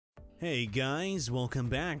Hey guys, welcome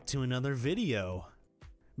back to another video.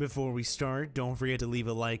 Before we start, don't forget to leave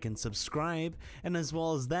a like and subscribe, and as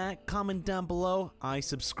well as that, comment down below, I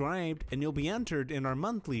subscribed, and you'll be entered in our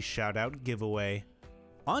monthly shoutout giveaway.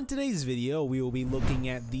 On today's video, we will be looking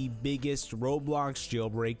at the biggest Roblox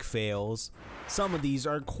jailbreak fails. Some of these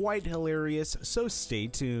are quite hilarious, so stay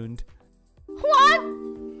tuned.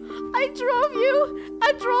 Juan! I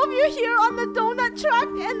drove you here on the donut truck,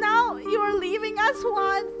 and now you are leaving us,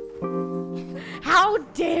 Juan. How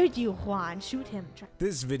dare you, Juan? Shoot him.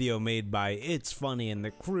 This video made by It's Funny and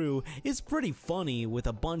the crew is pretty funny with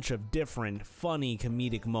a bunch of different funny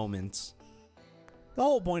comedic moments. The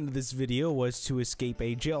whole point of this video was to escape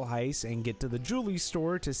a jail heist and get to the jewelry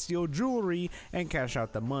store to steal jewelry and cash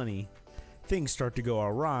out the money. Things start to go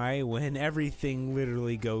awry when everything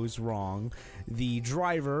literally goes wrong. The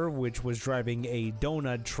driver, which was driving a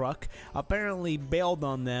donut truck, apparently bailed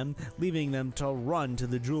on them, leaving them to run to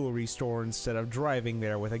the jewelry store instead of driving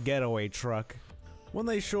there with a getaway truck. When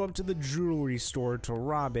they show up to the jewelry store to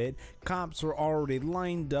rob it, cops are already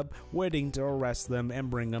lined up waiting to arrest them and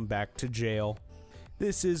bring them back to jail.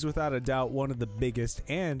 This is without a doubt one of the biggest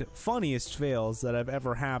and funniest fails that have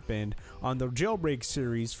ever happened on the jailbreak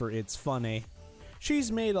series for It's Funny.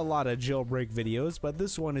 She's made a lot of jailbreak videos, but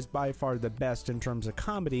this one is by far the best in terms of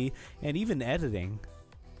comedy and even editing.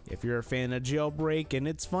 If you're a fan of jailbreak and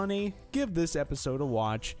It's Funny, give this episode a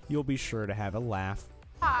watch. You'll be sure to have a laugh.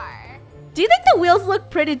 Do you think the wheels look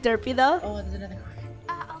pretty derpy though? Oh, there's another car.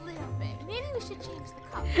 A little bit. Maybe we should change the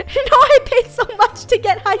color. You know, I paid so much to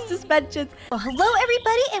get high suspensions. Well, hello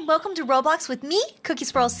everybody and welcome to Roblox with me, Cookie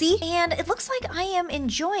Squirrel C. And it looks like I am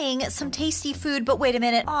enjoying some tasty food, but wait a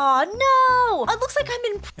minute. Oh no! It looks like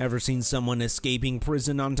I'm in... Ever seen someone escaping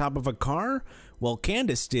prison on top of a car? Well,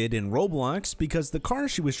 Candace did in Roblox because the car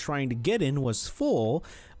she was trying to get in was full,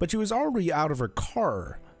 but she was already out of her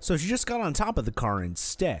car, so she just got on top of the car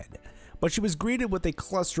instead. But she was greeted with a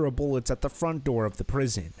cluster of bullets at the front door of the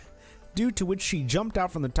prison, due to which she jumped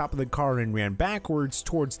out from the top of the car and ran backwards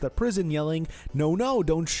towards the prison yelling, "No, no,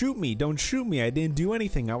 don't shoot me, I didn't do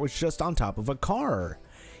anything, I was just on top of a car."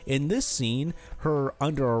 In this scene, her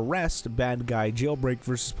under arrest bad guy jailbreak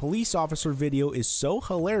versus police officer video is so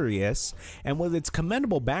hilarious, and with its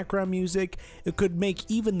commendable background music, it could make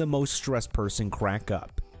even the most stressed person crack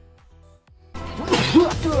up.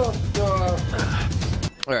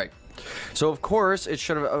 Alright, so of course it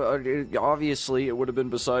should have, obviously it would have been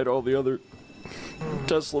beside all the other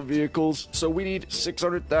Tesla vehicles, so we need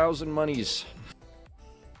 600,000 monies.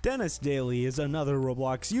 Dennis Daly is another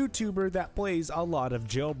Roblox YouTuber that plays a lot of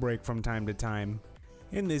jailbreak from time to time.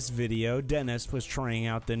 In this video, Dennis was trying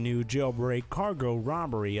out the new jailbreak cargo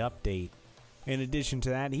robbery update. In addition to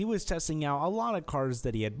that, he was testing out a lot of cars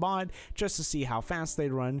that he had bought just to see how fast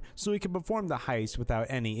they'd run so he could perform the heist without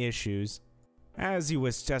any issues. As he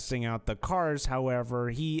was testing out the cars, however,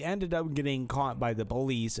 he ended up getting caught by the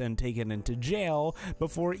police and taken into jail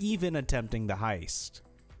before even attempting the heist.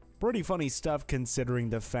 Pretty funny stuff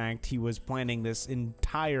considering the fact he was planning this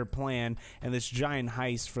entire plan and this giant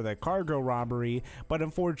heist for the cargo robbery, but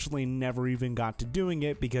unfortunately never even got to doing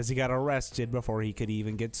it because he got arrested before he could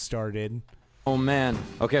even get started. Oh man.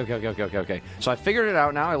 Okay. So I figured it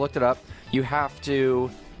out now, I looked it up. You have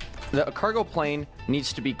to... The cargo plane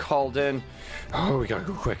needs to be called in. Oh, we gotta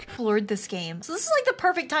go quick. Explored this game. So this is like the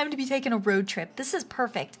perfect time to be taking a road trip. This is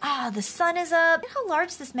perfect. The sun is up. Look how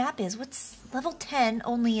large this map is. What's level 10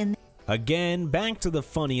 only in... Again, back to the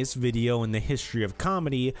funniest video in the history of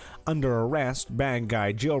comedy, under arrest, bad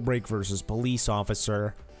guy jailbreak versus police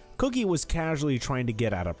officer. Cookie was casually trying to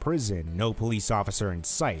get out of prison, no police officer in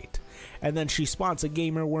sight. And then she spots a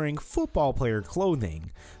gamer wearing football player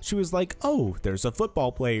clothing. She was like, oh, there's a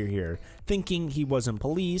football player here, thinking he wasn't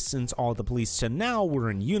police since all the police to now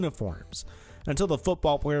were in uniforms. Until the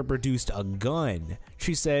football player produced a gun.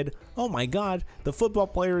 She said, oh my god, the football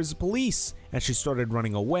player is police, and she started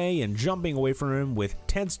running away and jumping away from him with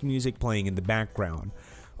tense music playing in the background.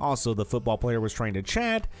 Also, the football player was trying to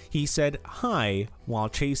chat. He said hi while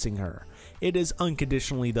chasing her. It is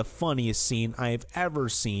unconditionally the funniest scene I have ever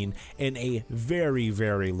seen in a very,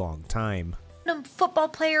 very long time. Football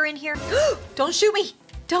player in here. Don't shoot me!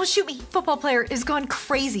 Don't shoot me! Football player is gone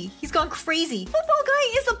crazy. He's gone crazy. Football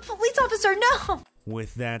guy is a police officer. No!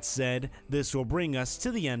 With that said, this will bring us to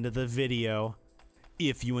the end of the video.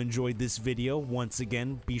 If you enjoyed this video, once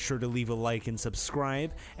again, be sure to leave a like and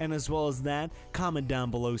subscribe, and as well as that, comment down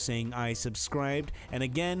below saying I subscribed, and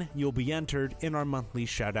again, you'll be entered in our monthly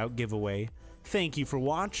shoutout giveaway. Thank you for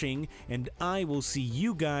watching, and I will see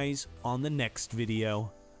you guys on the next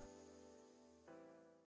video.